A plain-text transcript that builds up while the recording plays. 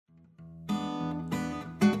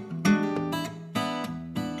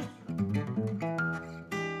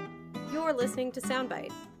You're listening to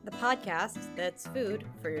Soundbite, the podcast that's food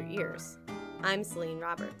for your ears. I'm Celine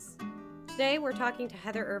Roberts. Today we're talking to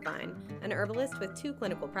Heather Irvine, an herbalist with 2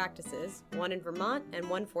 clinical practices, one in Vermont and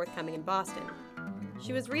one forthcoming in Boston.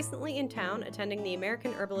 She was recently in town attending the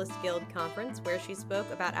American Herbalist Guild conference where she spoke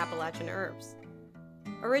about Appalachian herbs.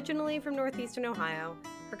 Originally from northeastern Ohio,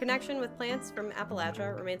 her connection with plants from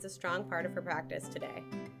Appalachia remains a strong part of her practice today.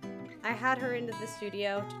 I had her into the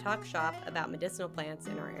studio to talk shop about medicinal plants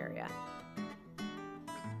in our area.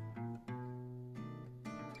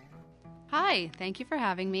 Hi, thank you for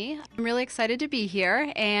having me. I'm really excited to be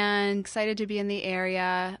here and excited to be in the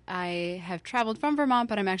area. I have traveled from Vermont,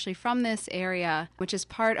 but I'm actually from this area, which is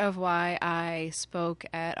part of why I spoke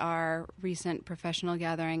at our recent professional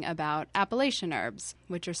gathering about Appalachian herbs,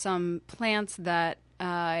 which are some plants that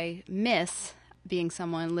I miss being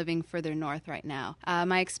someone living further north right now.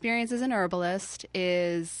 My experience as an herbalist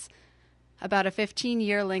is about a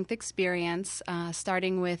 15-year length experience,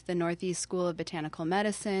 starting with the Northeast School of Botanical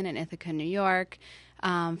Medicine in Ithaca, New York,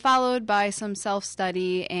 followed by some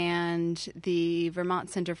self-study and the Vermont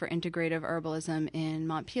Center for Integrative Herbalism in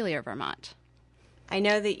Montpelier, Vermont. I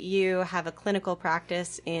know that you have a clinical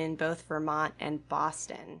practice in both Vermont and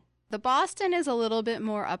Boston. The Boston is a little bit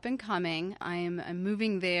more up and coming. I'm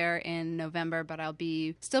moving there in November, but I'll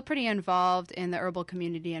be still pretty involved in the herbal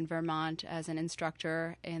community in Vermont as an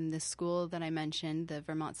instructor in the school that I mentioned, the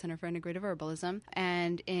Vermont Center for Integrative Herbalism.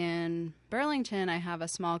 And in Burlington, I have a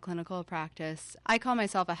small clinical practice. I call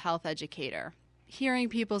myself a health educator. Hearing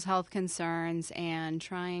people's health concerns and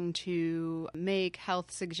trying to make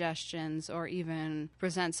health suggestions or even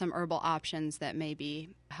present some herbal options that may be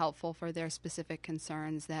helpful for their specific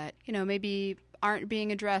concerns that, maybe aren't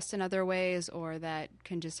being addressed in other ways or that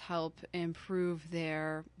can just help improve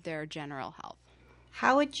their general health.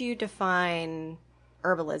 How would you define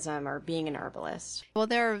herbalism or being an herbalist? Well,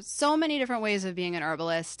 there are so many different ways of being an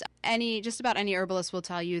herbalist. Just about any herbalist will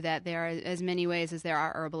tell you that there are as many ways as there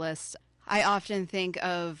are herbalists. I often think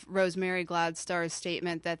of Rosemary Gladstar's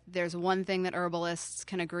statement that there's one thing that herbalists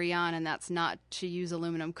can agree on, and that's not to use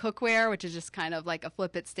aluminum cookware, which is just kind of like a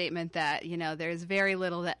flippant statement that, there's very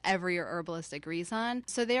little that every herbalist agrees on.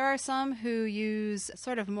 So there are some who use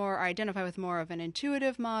identify with more of an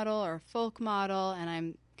intuitive model or folk model, and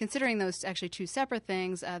I'm considering those actually 2 separate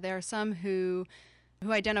things. There are some who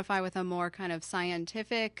identify with a more kind of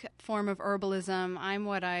scientific form of herbalism. I'm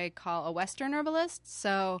what I call a Western herbalist.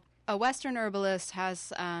 So a Western herbalist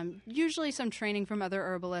has usually some training from other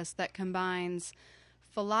herbalists that combines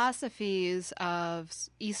philosophies of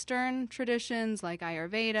Eastern traditions like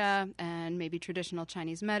Ayurveda and maybe traditional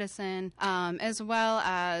Chinese medicine, as well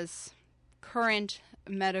as current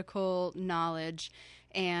medical knowledge,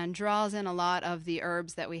 and draws in a lot of the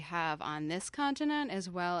herbs that we have on this continent, as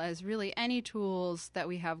well as really any tools that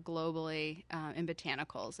we have globally in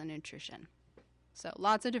botanicals and nutrition. So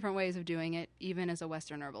lots of different ways of doing it, even as a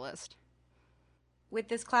Western herbalist. With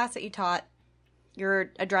this class that you taught,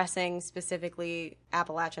 you're addressing specifically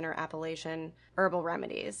Appalachian or Appalachian herbal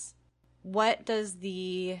remedies. What does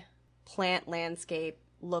the plant landscape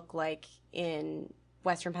look like in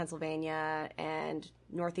Western Pennsylvania and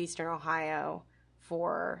Northeastern Ohio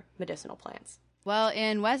for medicinal plants? Well,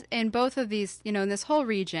 in both of these, in this whole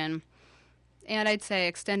region, and I'd say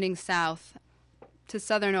extending south to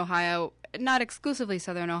southern Ohio, not exclusively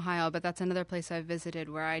southern Ohio, but that's another place I've visited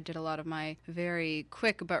where I did a lot of my very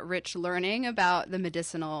quick but rich learning about the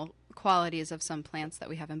medicinal qualities of some plants that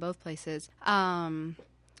we have in both places.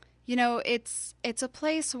 It's a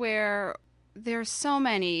place where there's so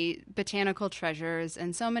many botanical treasures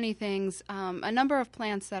and so many things, a number of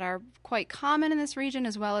plants that are quite common in this region,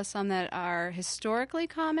 as well as some that are historically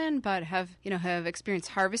common but have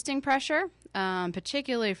experienced harvesting pressure,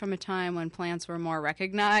 particularly from a time when plants were more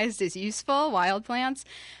recognized as useful, wild plants,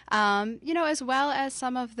 as well as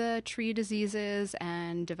some of the tree diseases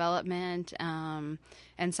and development, and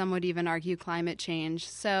some would even argue climate change.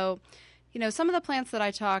 So, some of the plants that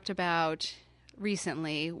I talked about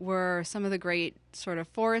recently were some of the great sort of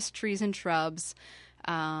forest trees and shrubs,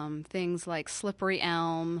 things like slippery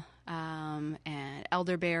elm and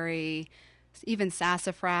elderberry, even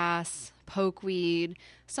sassafras, pokeweed.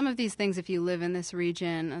 Some of these things, if you live in this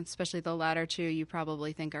region, especially the latter 2, you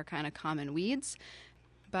probably think are kind of common weeds.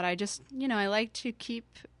 But I just, I like to keep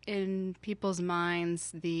in people's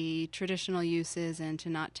minds the traditional uses and to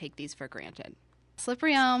not take these for granted.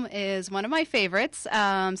 Slippery elm is one of my favorites.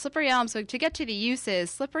 Slippery elm, so to get to the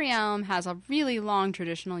uses, slippery elm has a really long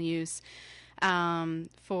traditional use.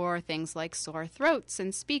 for things like sore throats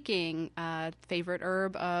and speaking, favorite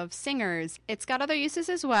herb of singers. It's got other uses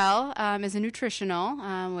as well as a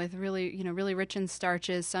nutritional with really rich in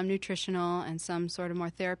starches, some nutritional and some sort of more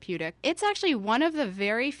therapeutic. It's actually one of the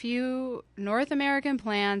very few North American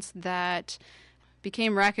plants that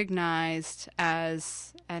became recognized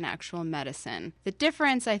as an actual medicine. The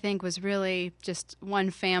difference, I think, was really just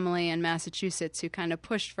one family in Massachusetts who kind of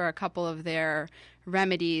pushed for a couple of their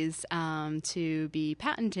remedies to be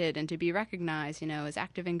patented and to be recognized, as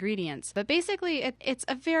active ingredients. But basically, it's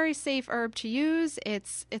a very safe herb to use.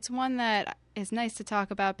 It's one that is nice to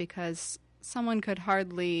talk about because someone could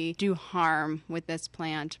hardly do harm with this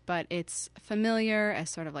plant, but it's familiar as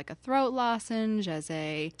sort of like a throat lozenge, as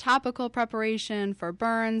a topical preparation for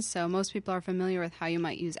burns. So most people are familiar with how you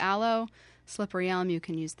might use aloe. Slippery elm you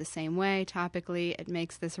can use the same way topically. It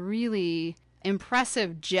makes this really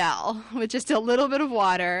impressive gel with just a little bit of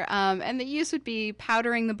water, and the use would be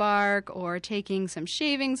powdering the bark or taking some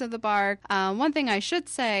shavings of the bark. One thing I should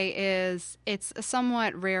say is it's a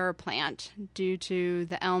somewhat rare plant due to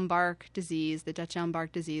the elm bark disease, the Dutch elm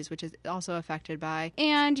bark disease, which is also affected by,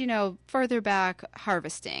 and further back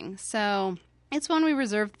harvesting. So it's one we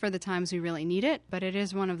reserved for the times we really need it, but it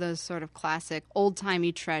is one of those sort of classic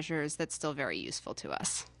old-timey treasures that's still very useful to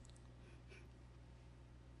us.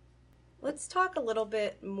 Let's talk a little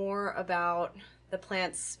bit more about the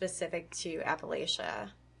plants specific to Appalachia,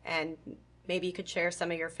 and maybe you could share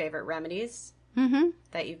some of your favorite remedies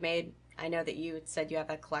that you've made. I know that you said you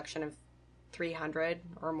have a collection of 300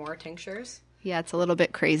 or more tinctures. Yeah, it's a little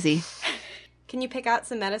bit crazy. Can you pick out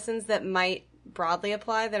some medicines that might broadly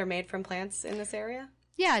apply that are made from plants in this area?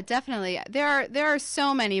 Yeah, definitely. There are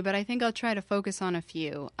so many, but I think I'll try to focus on a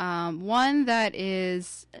few. One that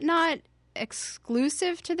is not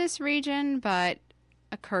exclusive to this region, but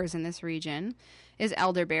occurs in this region, is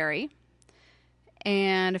elderberry.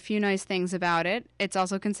 And a few nice things about it. It's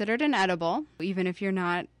also considered an edible. Even if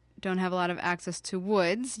don't have a lot of access to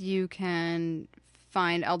woods, you can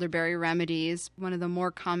find elderberry remedies. One of the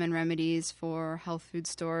more common remedies for health food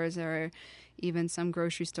stores or even some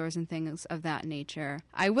grocery stores and things of that nature.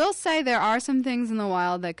 I will say there are some things in the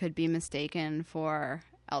wild that could be mistaken for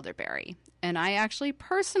elderberry. And I actually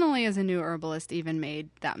personally, as a new herbalist, even made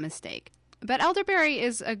that mistake. But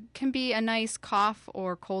elderberry can be a nice cough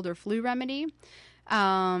or cold or flu remedy.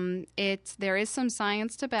 There is some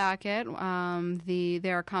science to back it.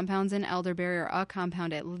 There are compounds in elderberry, or a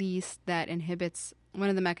compound at least, that inhibits one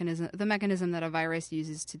of the mechanism that a virus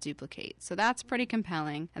uses to duplicate. So that's pretty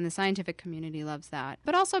compelling, and the scientific community loves that.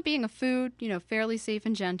 But also being a food, fairly safe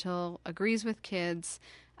and gentle, agrees with kids.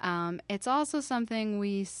 It's also something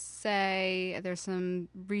we say there's some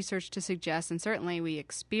research to suggest, and certainly we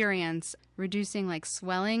experience, reducing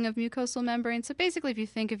swelling of mucosal membranes. So basically, if you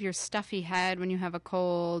think of your stuffy head when you have a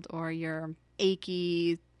cold or your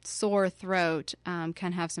achy, sore throat,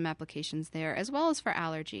 can have some applications there, as well as for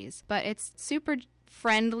allergies. But it's super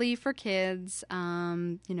friendly for kids.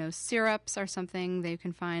 Syrups are something they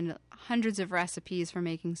can find hundreds of recipes for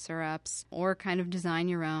making syrups, or kind of design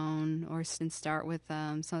your own, or start with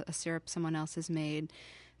a syrup someone else has made.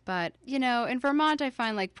 But, in Vermont, I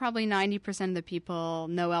find probably 90% of the people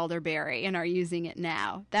know elderberry and are using it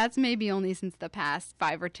now. That's maybe only since the past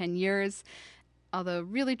 5 or 10 years, although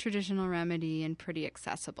really traditional remedy and pretty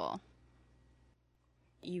accessible.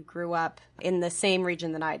 You grew up in the same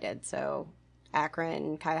region that I did, so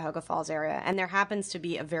Akron, Cuyahoga Falls area, and there happens to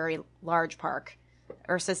be a very large park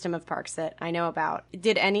or system of parks that I know about.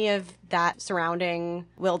 Did any of that surrounding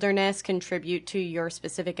wilderness contribute to your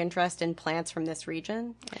specific interest in plants from this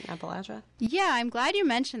region in Appalachia? Yeah, I'm glad you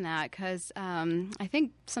mentioned that, because I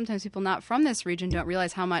think sometimes people not from this region don't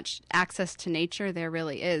realize how much access to nature there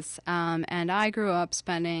really is. And I grew up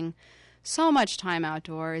spending so much time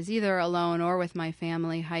outdoors, either alone or with my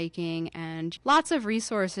family, hiking, and lots of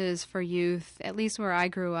resources for youth, at least where I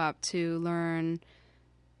grew up, to learn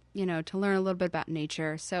a little bit about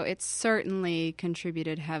nature. So it certainly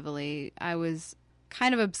contributed heavily. I was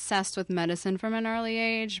kind of obsessed with medicine from an early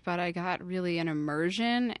age, but I got really an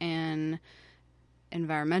immersion in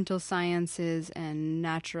environmental sciences and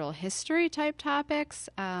natural history type topics.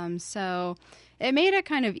 So it made it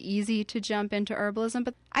kind of easy to jump into herbalism,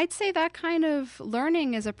 but I'd say that kind of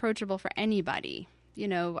learning is approachable for anybody.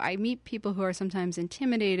 I meet people who are sometimes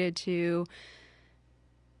intimidated to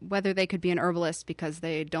whether they could be an herbalist because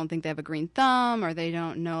they don't think they have a green thumb or they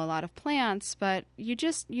don't know a lot of plants, but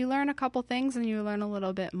you learn a couple things and you learn a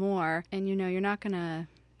little bit more, and you're not going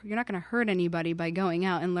to hurt anybody by going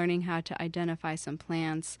out and learning how to identify some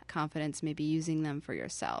plants, confidence maybe using them for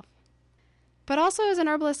yourself. But also as an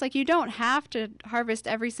herbalist, like, you don't have to harvest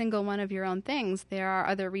every single one of your own things. There are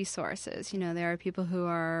other resources. You know, there are people who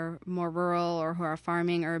are more rural or who are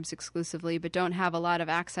farming herbs exclusively but don't have a lot of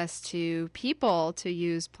access to people to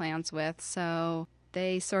use plants with. So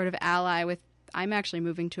they sort of ally with, I'm actually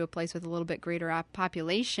moving to a place with a little bit greater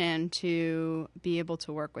population to be able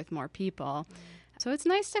to work with more people. So it's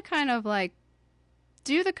nice to kind of like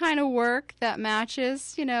do the kind of work that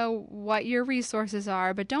matches, you know, what your resources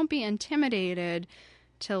are, but don't be intimidated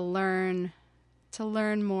to learn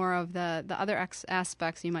more of the other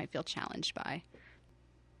aspects you might feel challenged by.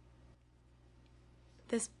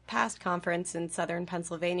 This past conference in southern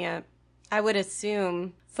Pennsylvania, I would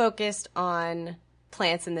assume, focused on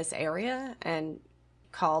plants in this area and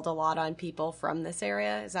called a lot on people from this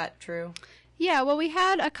area. Is that true? Yeah, well, we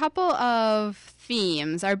had a couple of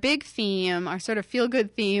themes. Our big theme, our sort of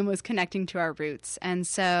feel-good theme, was connecting to our roots. And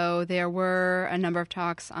so there were a number of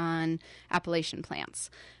talks on Appalachian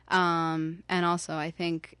plants. And also, I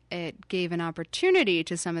think it gave an opportunity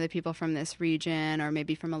to some of the people from this region or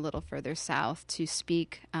maybe from a little further south to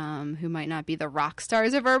speak, who might not be the rock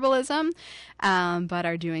stars of herbalism, but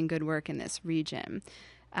are doing good work in this region.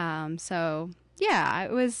 Yeah,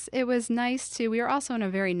 it was nice to. We were also in a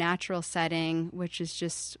very natural setting, which is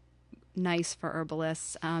just nice for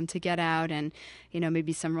herbalists to get out and, you know,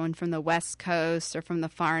 maybe someone from the West Coast or from the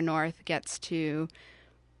far north gets to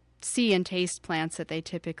see and taste plants that they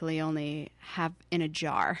typically only have in a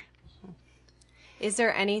jar. Is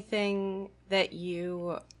there anything that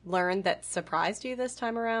you learned that surprised you this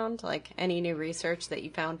time around? Like any new research that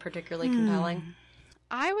you found particularly compelling?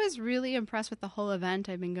 I was really impressed with the whole event.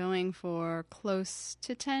 I've been going for close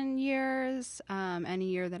to 10 years, any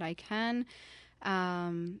year that I can.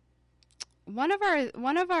 One of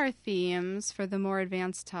our themes for the more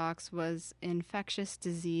advanced talks was infectious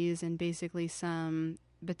disease and basically some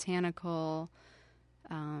botanical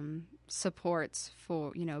supports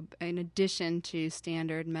for, you know, in addition to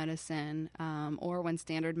standard medicine, or when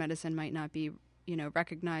standard medicine might not be, you know,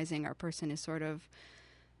 recognizing our person is sort of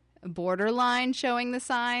borderline showing the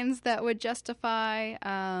signs that would justify,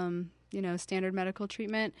 you know, standard medical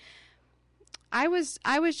treatment. I was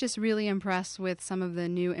just really impressed with some of the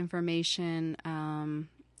new information, and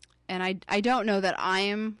I don't know that I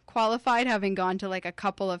am qualified, having gone to like a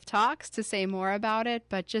couple of talks, to say more about it,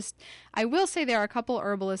 but just I will say there are a couple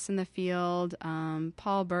herbalists in the field.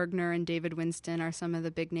 Paul Bergner and David Winston are some of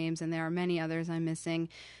the big names, and there are many others I'm missing,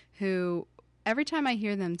 who every time I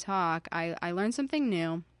hear them talk, I learn something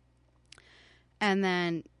new. And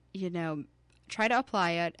then, you know, try to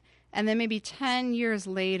apply it. And then maybe 10 years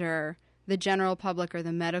later, the general public or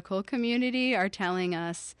the medical community are telling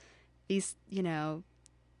us these, you know,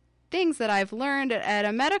 things that I've learned at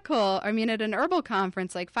an herbal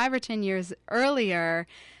conference like 5 or 10 years earlier.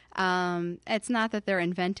 It's not that they're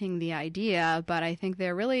inventing the idea, but I think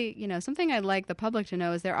they're really, you know, something I'd like the public to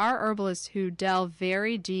know is there are herbalists who delve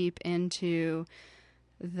very deep into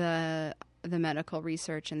the medical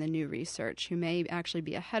research and the new research, who may actually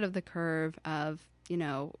be ahead of the curve of, you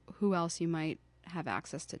know, who else you might have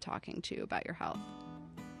access to talking to about your health.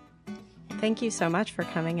 Thank you so much for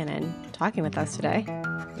coming in and talking with us today.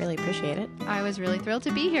 Really appreciate it. I was really thrilled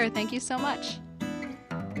to be here. Thank you so much.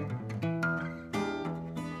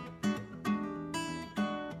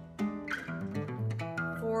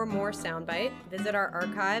 For more Soundbite, visit our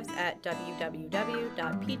archives at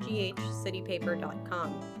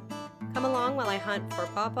www.pghcitypaper.com. Come along while I hunt for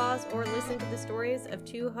pawpaws or listen to the stories of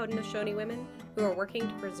 2 Haudenosaunee women who are working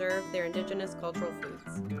to preserve their indigenous cultural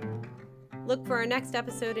foods. Look for our next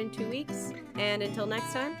episode in 2 weeks, and until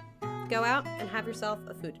next time, go out and have yourself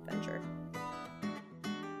a food adventure.